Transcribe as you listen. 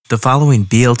The following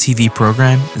BLTV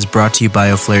program is brought to you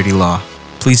by O'Flaherty Law.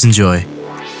 Please enjoy.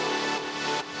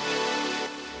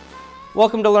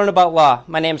 Welcome to Learn About Law.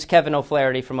 My name is Kevin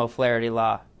O'Flaherty from O'Flaherty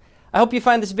Law. I hope you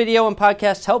find this video and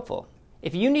podcast helpful.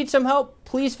 If you need some help,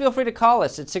 please feel free to call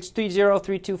us at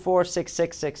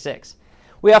 630-324-6666.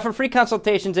 We offer free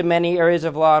consultations in many areas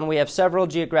of law, and we have several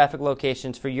geographic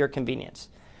locations for your convenience.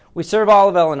 We serve all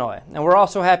of Illinois, and we're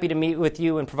also happy to meet with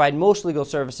you and provide most legal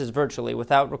services virtually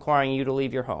without requiring you to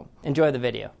leave your home. Enjoy the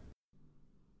video.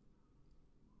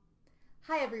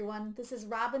 Hi everyone, this is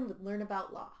Robin with Learn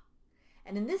About Law.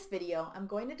 And in this video, I'm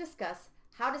going to discuss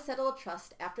how to settle a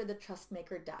trust after the trust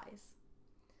maker dies.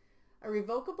 A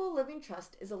revocable living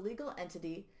trust is a legal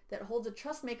entity that holds a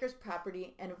trust maker's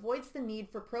property and avoids the need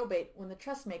for probate when the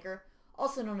trust maker,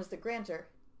 also known as the grantor,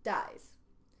 dies.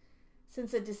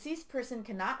 Since a deceased person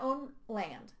cannot own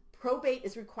land, probate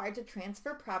is required to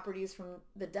transfer properties from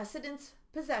the decedent's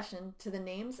possession to the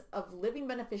names of living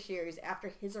beneficiaries after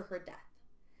his or her death.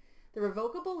 The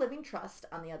revocable living trust,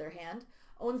 on the other hand,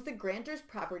 owns the grantor's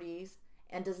properties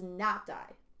and does not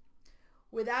die.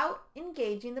 Without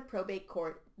engaging the probate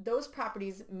court, those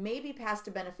properties may be passed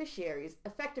to beneficiaries,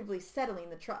 effectively settling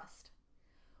the trust.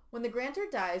 When the grantor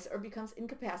dies or becomes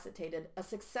incapacitated, a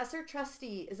successor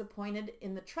trustee is appointed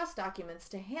in the trust documents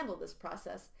to handle this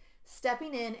process,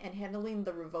 stepping in and handling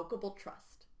the revocable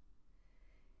trust.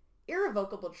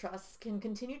 Irrevocable trusts can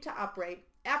continue to operate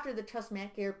after the trust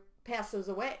maker passes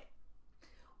away,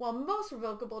 while most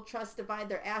revocable trusts divide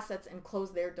their assets and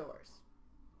close their doors.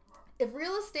 If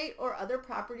real estate or other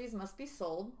properties must be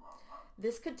sold,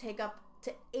 this could take up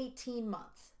to 18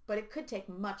 months, but it could take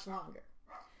much longer.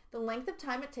 The length of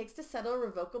time it takes to settle a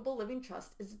revocable living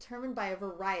trust is determined by a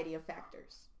variety of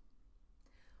factors.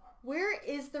 Where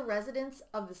is the residence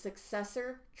of the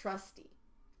successor trustee?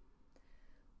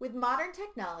 With modern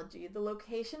technology, the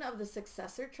location of the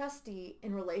successor trustee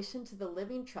in relation to the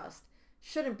living trust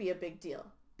shouldn't be a big deal,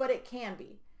 but it can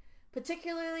be,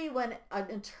 particularly when an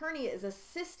attorney is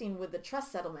assisting with the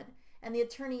trust settlement and the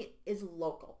attorney is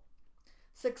local.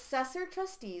 Successor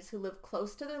trustees who live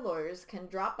close to their lawyers can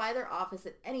drop by their office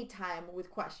at any time with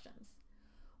questions.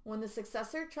 When the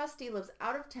successor trustee lives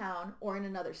out of town or in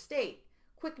another state,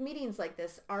 quick meetings like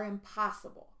this are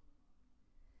impossible.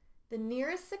 The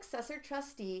nearest successor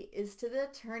trustee is to the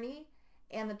attorney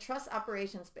and the trust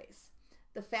operations base.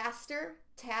 The faster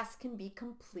tasks can be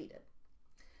completed.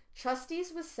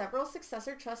 Trustees with several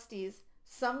successor trustees,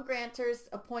 some grantors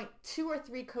appoint 2 or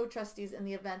 3 co-trustees in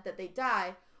the event that they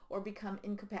die or become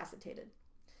incapacitated.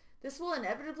 This will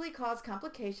inevitably cause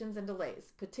complications and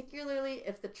delays, particularly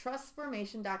if the trust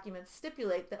formation documents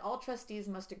stipulate that all trustees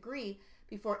must agree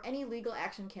before any legal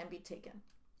action can be taken.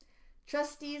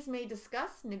 Trustees may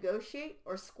discuss, negotiate,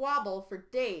 or squabble for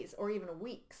days or even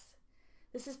weeks.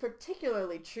 This is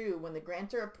particularly true when the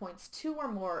grantor appoints 2 or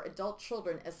more adult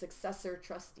children as successor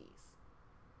trustees.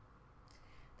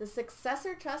 The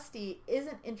successor trustee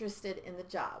isn't interested in the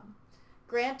job.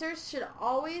 Grantors should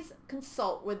always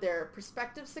consult with their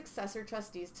prospective successor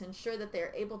trustees to ensure that they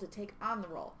are able to take on the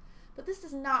role, but this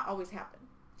does not always happen.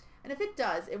 And if it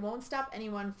does, it won't stop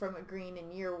anyone from agreeing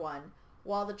in year 1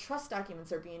 while the trust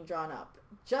documents are being drawn up,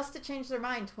 just to change their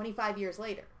mind 25 years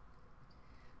later.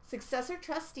 Successor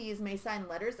trustees may sign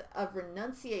letters of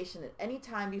renunciation at any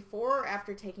time before or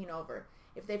after taking over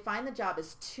if they find the job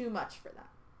is too much for them.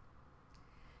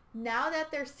 Now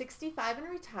that they're 65 and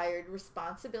retired,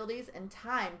 responsibilities and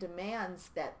time demands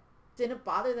that didn't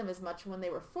bother them as much when they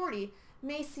were 40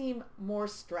 may seem more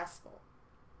stressful.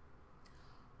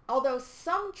 Although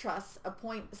some trusts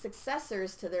appoint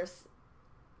successors to their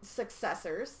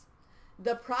successors,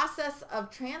 the process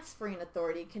of transferring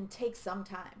authority can take some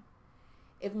time.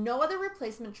 If no other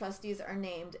replacement trustees are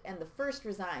named and the first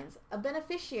resigns, a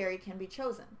beneficiary can be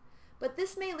chosen, but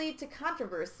this may lead to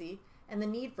controversy and the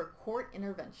need for court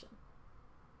intervention.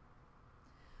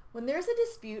 When there's a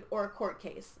dispute or a court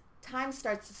case, time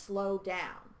starts to slow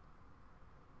down.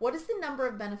 What is the number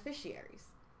of beneficiaries?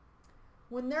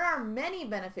 When there are many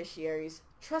beneficiaries,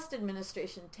 trust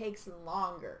administration takes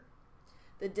longer.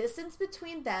 The distance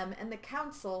between them and the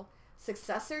counsel,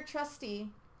 successor trustee,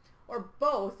 or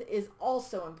both is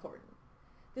also important.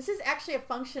 This is actually a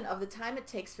function of the time it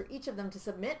takes for each of them to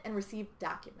submit and receive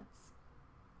documents.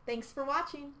 Thanks for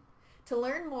watching. To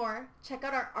learn more, check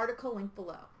out our article link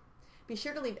below. Be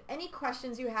sure to leave any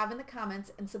questions you have in the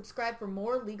comments and subscribe for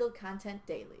more legal content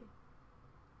daily.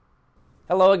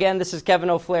 Hello again, this is Kevin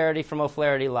O'Flaherty from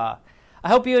O'Flaherty Law. I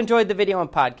hope you enjoyed the video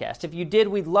and podcast. If you did,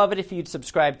 we'd love it if you'd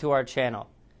subscribe to our channel.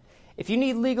 If you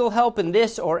need legal help in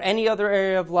this or any other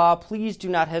area of law, please do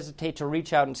not hesitate to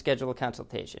reach out and schedule a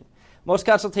consultation. Most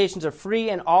consultations are free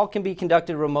and all can be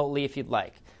conducted remotely if you'd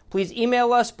like. Please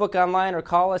email us, book online, or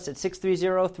call us at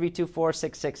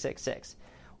 630-324-6666.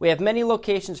 We have many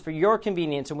locations for your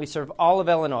convenience and we serve all of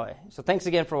Illinois. So thanks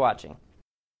again for watching.